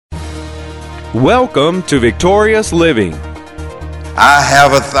Welcome to Victorious Living. I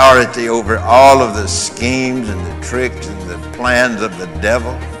have authority over all of the schemes and the tricks and the plans of the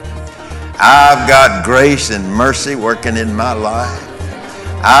devil. I've got grace and mercy working in my life.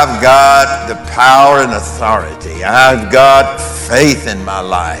 I've got the power and authority. I've got faith in my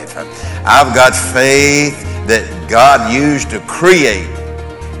life. I've got faith that God used to create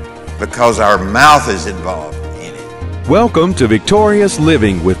because our mouth is involved in it. Welcome to Victorious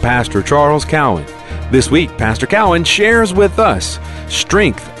Living with Pastor Charles Cowan. This week, Pastor Cowan shares with us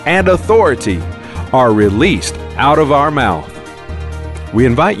strength and authority are released out of our mouth. We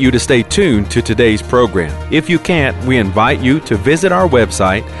invite you to stay tuned to today's program. If you can't, we invite you to visit our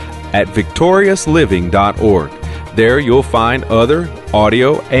website at victoriousliving.org. There you'll find other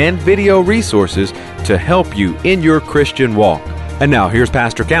audio and video resources to help you in your Christian walk. And now here's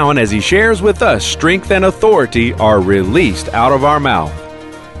Pastor Cowan as he shares with us strength and authority are released out of our mouth.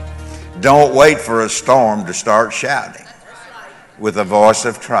 Don't wait for a storm to start shouting with a voice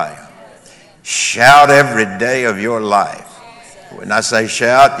of triumph. Shout every day of your life. When I say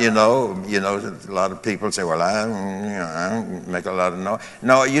shout, you know, a lot of people say, well, I don't make a lot of noise.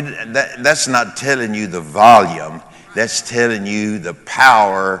 No, that's not telling you the volume. That's telling you the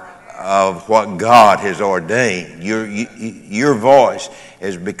power of what God has ordained. Your voice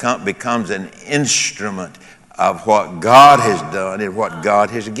becomes an instrument of what God has done and what God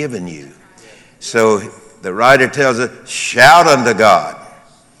has given you. So the writer tells us, shout unto God.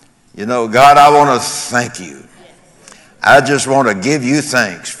 You know, God, I want to thank you. I just want to give you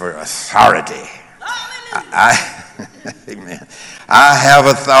thanks for authority. Amen. I have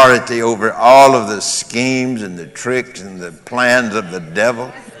authority over all of the schemes and the tricks and the plans of the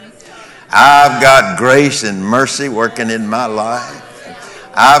devil. I've got grace and mercy working in my life.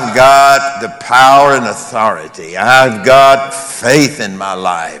 I've got the power and authority. I've got faith in my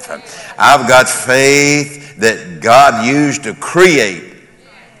life. I've got faith that God used to create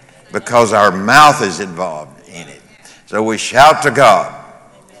because our mouth is involved in it. So we shout to God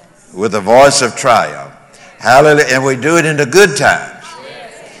with a voice of triumph. Hallelujah. And we do it in the good times.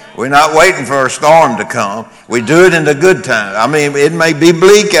 We're not waiting for a storm to come. We do it in the good times. I mean, it may be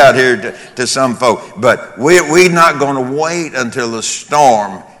bleak out here to some folk, but we're not going to wait until the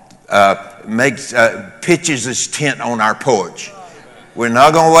storm pitches its tent on our porch. We're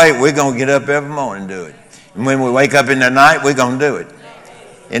not going to wait. We're going to get up every morning and do it. And when we wake up in the night, we're going to do it.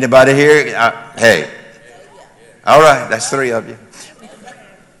 Anybody here? Hey. All right, that's 3 of you.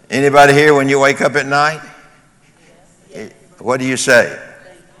 Anybody here when you wake up at night? What do you say?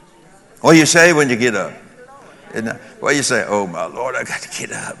 What do you say when you get up? What do you say? Oh, my Lord, I got to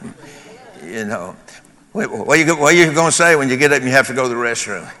get up. You know. What are you going to say when you get up and you have to go to the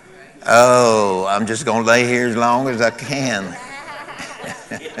restroom? Oh, I'm just going to lay here as long as I can.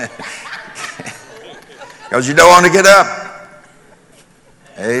 Because you don't want to get up.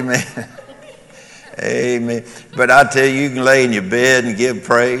 Amen. Amen. But I tell you, you can lay in your bed and give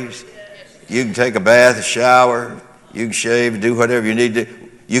praise. You can take a bath, a shower. You can shave, do whatever you need to.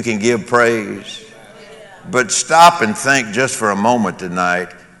 You can give praise. But stop and think just for a moment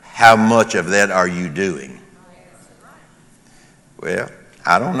tonight, how much of that are you doing? Well,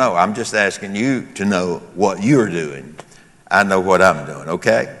 I don't know. I'm just asking you to know what you're doing. I know what I'm doing,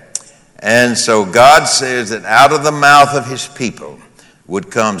 okay? And so God says that out of the mouth of his people would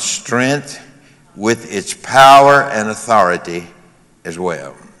come strength with its power and authority as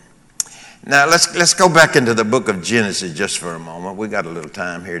well. Now, let's go back into the book of Genesis just for a moment. We got a little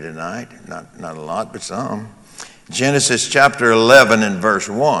time here tonight. Not a lot, but some. Genesis chapter 11 and verse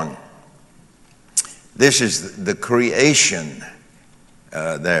 1. This is the creation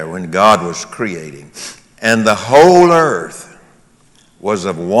there when God was creating. And the whole earth was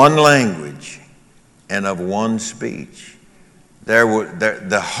of one language and of one speech.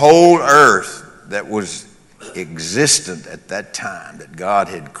 The whole earth that was existent at that time that God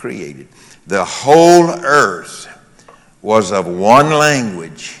had created, the whole earth was of one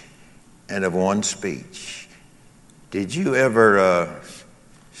language and of one speech. Did you ever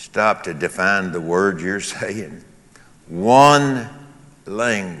stop to define the word you're saying? One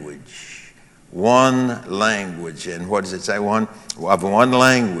language. One language. And what does it say? Of one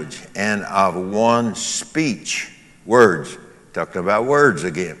language and of one speech. Words. Talking about words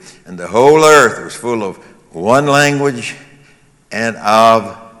again. And the whole earth was full of one language and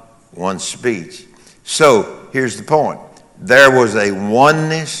of one speech. So here's the point. There was a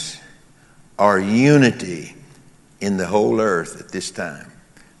oneness or unity in the whole earth at this time.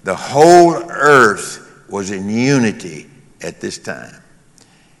 The whole earth was in unity at this time.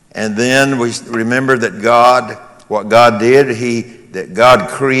 And then we remember that what God did, he that God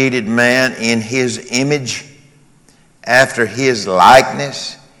created man in his image, after his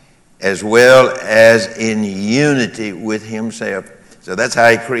likeness, as well as in unity with himself. So that's how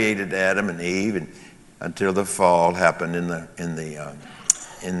he created Adam and Eve, and until the fall happened in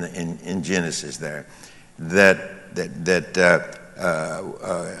Genesis there.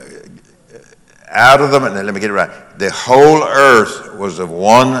 Out of them, and let me get it right. The whole earth was of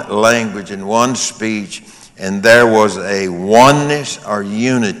one language and one speech, and there was a oneness or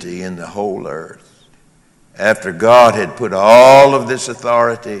unity in the whole earth. After God had put all of this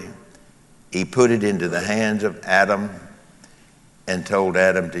authority, he put it into the hands of Adam and told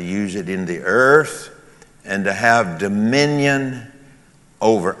Adam to use it in the earth and to have dominion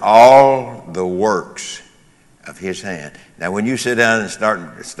over all the works of his hand. Now, when you sit down and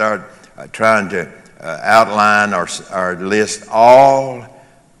start trying to outline or list all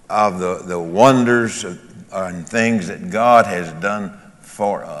of the wonders and things that God has done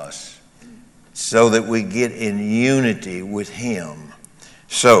for us, so that we get in unity with him.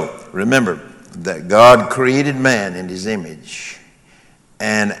 So, remember that God created man in his image,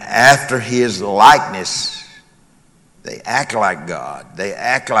 and after his likeness, they act like God. They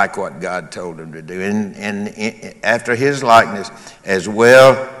act like what God told them to do. And after his likeness, as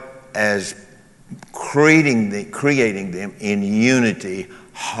well as creating them in unity,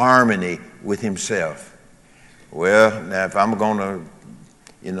 harmony with himself. Well, now if I'm going to,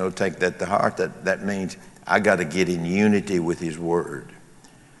 take that to heart, that means I got to get in unity with his word.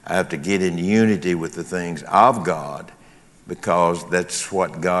 I have to get in unity with the things of God, because that's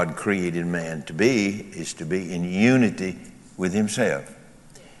what God created man to be, is to be in unity with himself.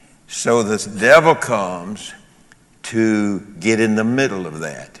 So the devil comes to get in the middle of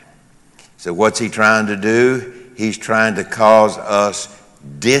that. So what's he trying to do? He's trying to cause us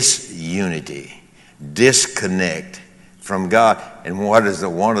disunity, disconnect from God. And what is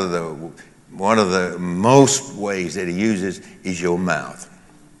one of the most ways that he uses is your mouth,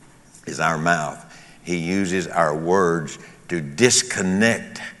 is our mouth. He uses our words to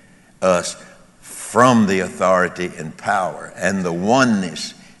disconnect us from the authority and power and the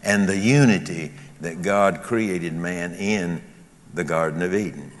oneness and the unity that God created man in the Garden of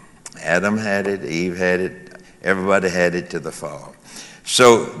Eden. Adam had it, Eve had it, everybody had it to the fall.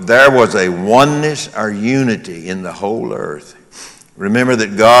 So there was a oneness or unity in the whole earth. Remember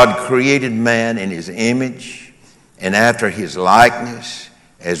that God created man in his image and after his likeness,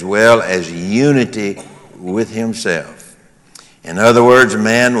 as well as unity with himself. In other words,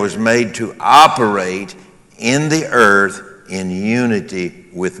 man was made to operate in the earth in unity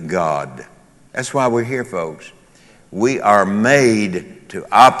with God. That's why we're here, folks. We are made to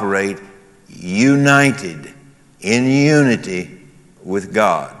operate united in unity with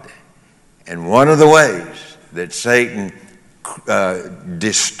God. And one of the ways that Satan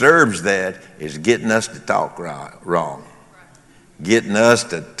disturbs that is getting us to talk wrong. Getting us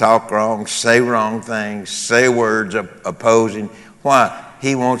to talk wrong, say wrong things, say words opposing. Why?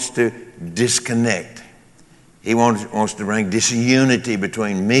 He wants to disconnect. He wants to bring disunity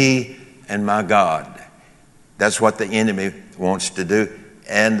between me and my God. That's what the enemy wants to do.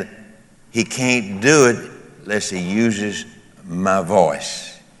 And he can't do it unless he uses my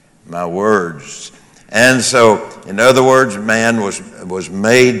voice, my words. And so, in other words, man was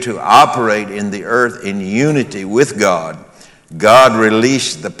made to operate in the earth in unity with God. God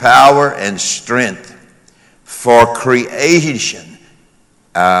released the power and strength for creation.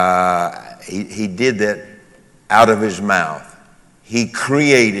 He did that out of his mouth. He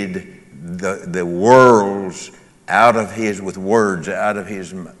created the worlds with words out of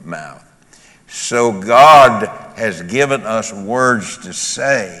his mouth. So God has given us words to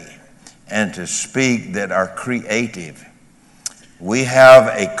say and to speak that are creative. We have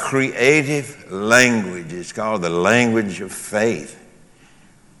a creative language. It's called the language of faith,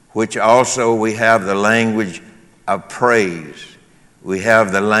 which also we have the language of praise. We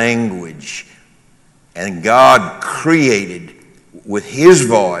have the language, and God created with his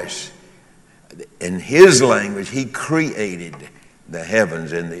voice, in his language, he created the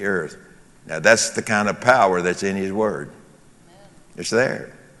heavens and the earth. Now that's the kind of power that's in his word. It's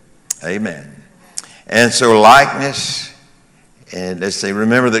there. Amen. And so likeness. And let's say,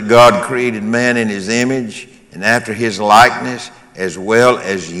 remember that God created man in his image and after his likeness, as well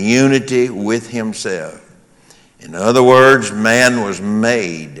as unity with himself. In other words, man was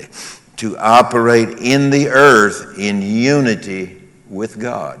made to operate in the earth in unity with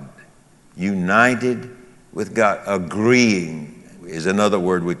God. United with God. Agreeing is another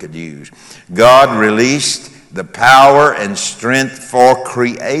word we could use. God released the power and strength for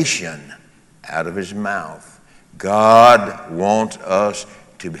creation out of his mouth. God wants us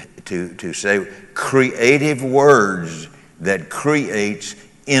to say creative words that creates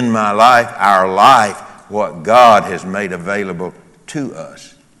in my life, our life, what God has made available to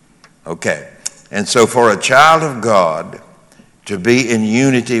us. Okay, and so for a child of God to be in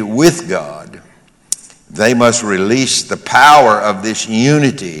unity with God, they must release the power of this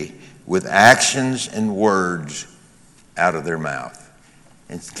unity with actions and words out of their mouth.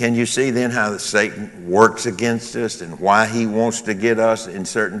 And can you see then how Satan works against us and why he wants to get us in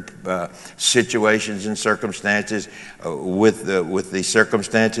certain situations and circumstances with the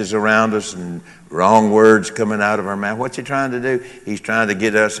circumstances around us and wrong words coming out of our mouth? What's he trying to do? He's trying to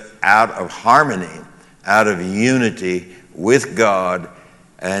get us out of harmony, out of unity with God,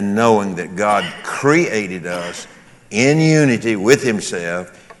 and knowing that God created us in unity with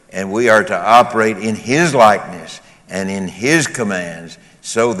himself, and we are to operate in his likeness and in his commands,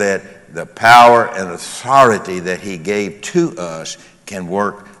 so that the power and authority that he gave to us can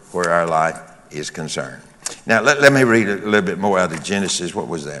work where our life is concerned. Now, let me read a little bit more out of Genesis. What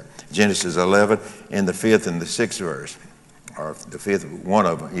was that? Genesis 11 in the 5th and the 6th verse, or the 5th, one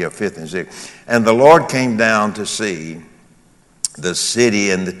of them, 5th and 6th. And the Lord came down to see the city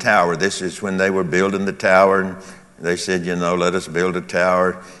and the tower. This is when they were building the tower, and they said, let us build a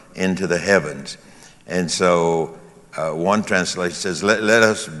tower into the heavens. And so one translation says, let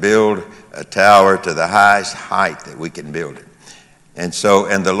us build a tower to the highest height that we can build it. And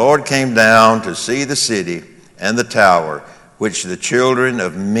the Lord came down to see the city and the tower, which the children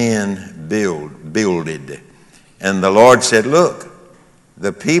of men builded. And the Lord said, look,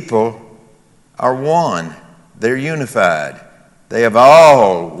 the people are one. They're unified. They have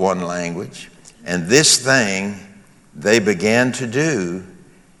all one language. And this thing they began to do,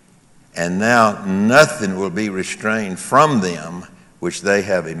 and now nothing will be restrained from them which they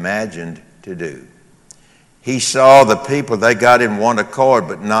have imagined to do. He saw the people, they got in one accord,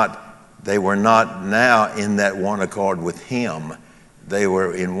 but they were not now in that one accord with him. They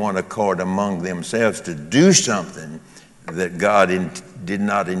were in one accord among themselves to do something that God did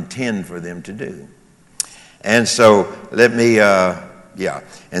not intend for them to do. And so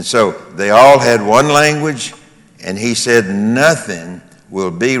and so they all had one language, and he said nothing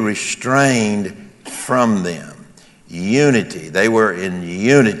will be restrained from them. Unity. They were in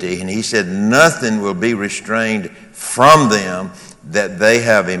unity, and he said nothing will be restrained from them that they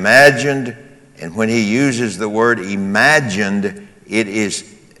have imagined. And when he uses the word imagined, it is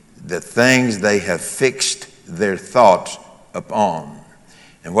the things they have fixed their thoughts upon.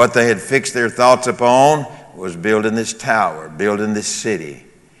 And what they had fixed their thoughts upon was building this tower, building this city.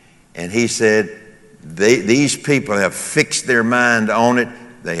 And he said, these people have fixed their mind on it.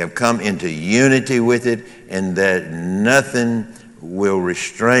 They have come into unity with it, and that nothing will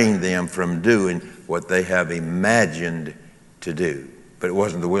restrain them from doing what they have imagined to do. But it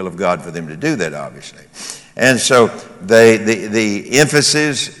wasn't the will of God for them to do that, obviously. And so the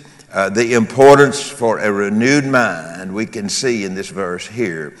emphasis, the importance for a renewed mind, we can see in this verse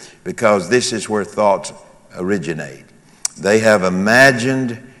here, because this is where thoughts originate. They have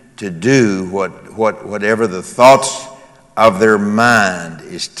imagined to do whatever the thoughts of their mind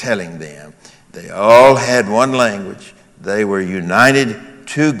is telling them. They all had one language. They were united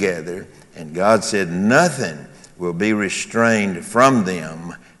together, and God said nothing will be restrained from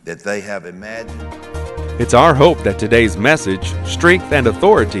them that they have imagined. It's our hope that today's message, Strength and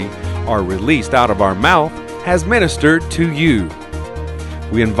Authority, are released out of our mouth, has ministered to you.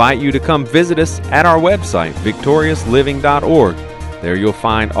 We invite you to come visit us at our website, victoriousliving.org. There you'll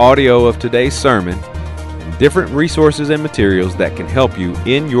find audio of today's sermon and different resources and materials that can help you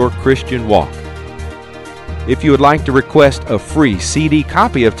in your Christian walk. If you would like to request a free CD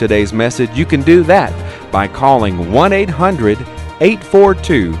copy of today's message, you can do that by calling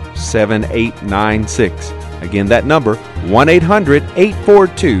 1-800-842-7896. Again, that number,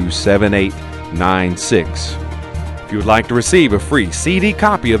 1-800-842-7896. If you would like to receive a free CD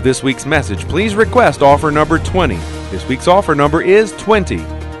copy of this week's message, please request offer number 20. This week's offer number is 20.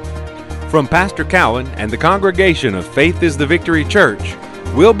 From Pastor Cowan and the congregation of Faith is the Victory Church,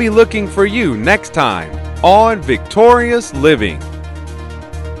 we'll be looking for you next time on Victorious Living.